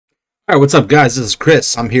Alright, what's up guys? This is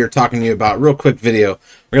Chris. I'm here talking to you about a real quick video.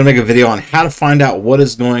 We're going to make a video on how to find out what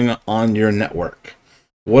is going on your network.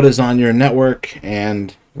 What is on your network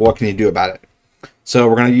and what can you do about it. So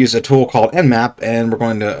we're going to use a tool called Nmap, and we're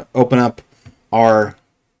going to open up our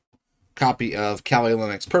copy of Kali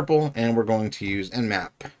Linux Purple, and we're going to use Nmap.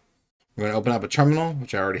 We're going to open up a terminal,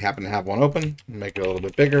 which I already happen to have one open. Make it a little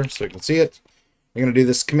bit bigger so you can see it. We're going to do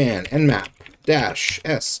this command, nmap-sn,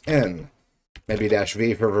 maybe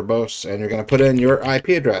 -v for verbose, and you're going to put in your IP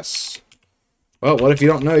address. Well, what if you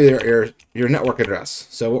don't know your network address?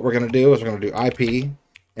 So what we're going to do is we're going to do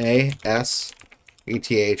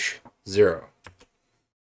IP-AS-ETH-0.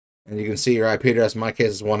 And you can see your IP address. In my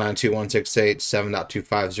case is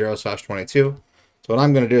 192.168.7.250/22. So what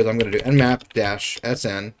I'm going to do is I'm going to do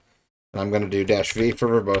nmap-sn, and I'm going to do -v for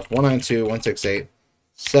verbose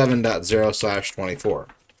 192.168.7.0/24,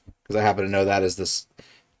 because I happen to know that is this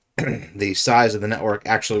the size of the network.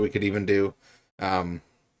 Actually, we could even do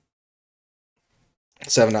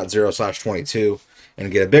 7.0/22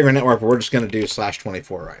 and get a bigger network, but we're just going to do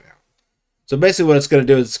 /24 right now. So basically what it's going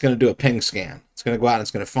to do is it's going to do a ping scan. It's going to go out and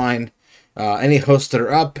it's going to find any hosts that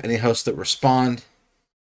are up, any hosts that respond.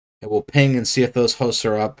 It will ping and see if those hosts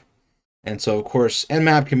are up. And so, of course,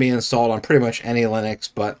 Nmap can be installed on pretty much any Linux,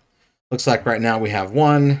 but looks like right now we have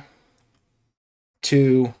 1,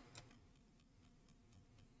 2,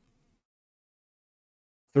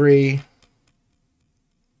 3.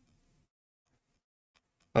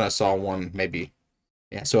 I saw one, maybe.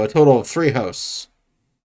 Yeah, so a total of 3 hosts.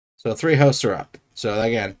 So 3 hosts are up. So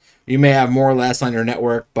again, you may have more or less on your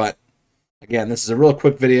network, but again, this is a real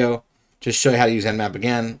quick video. Just show you how to use Nmap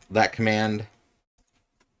again. That command,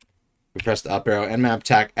 we press the up arrow,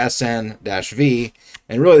 nmap-sn-v,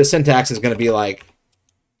 and really the syntax is going to be like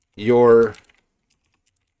your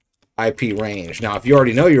IP range. Now, if you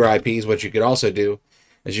already know your IPs, what you could also do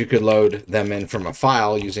is you could load them in from a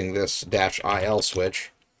file using this -il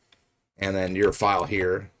switch, and then your file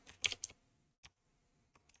here.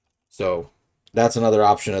 So that's another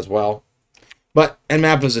option as well. But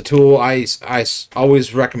Nmap is a tool I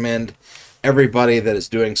always recommend everybody that is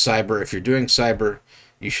doing cyber. If you're doing cyber,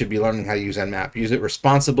 you should be learning how to use Nmap. Use it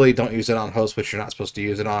responsibly. Don't use it on hosts which you're not supposed to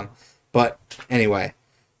use it on. But anyway,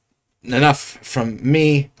 enough from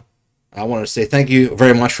me. I want to say thank you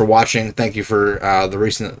very much for watching. Thank you for the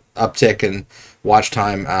recent uptick in watch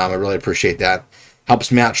time. I really appreciate that.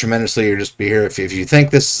 Helps me out tremendously. You'll just be here if you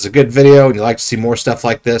think this is a good video and you'd like to see more stuff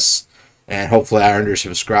like this. And hopefully I earned your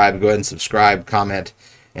subscribe. Go ahead and subscribe, comment,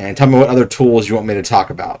 and tell me what other tools you want me to talk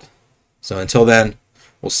about. So until then,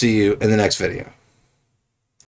 we'll see you in the next video.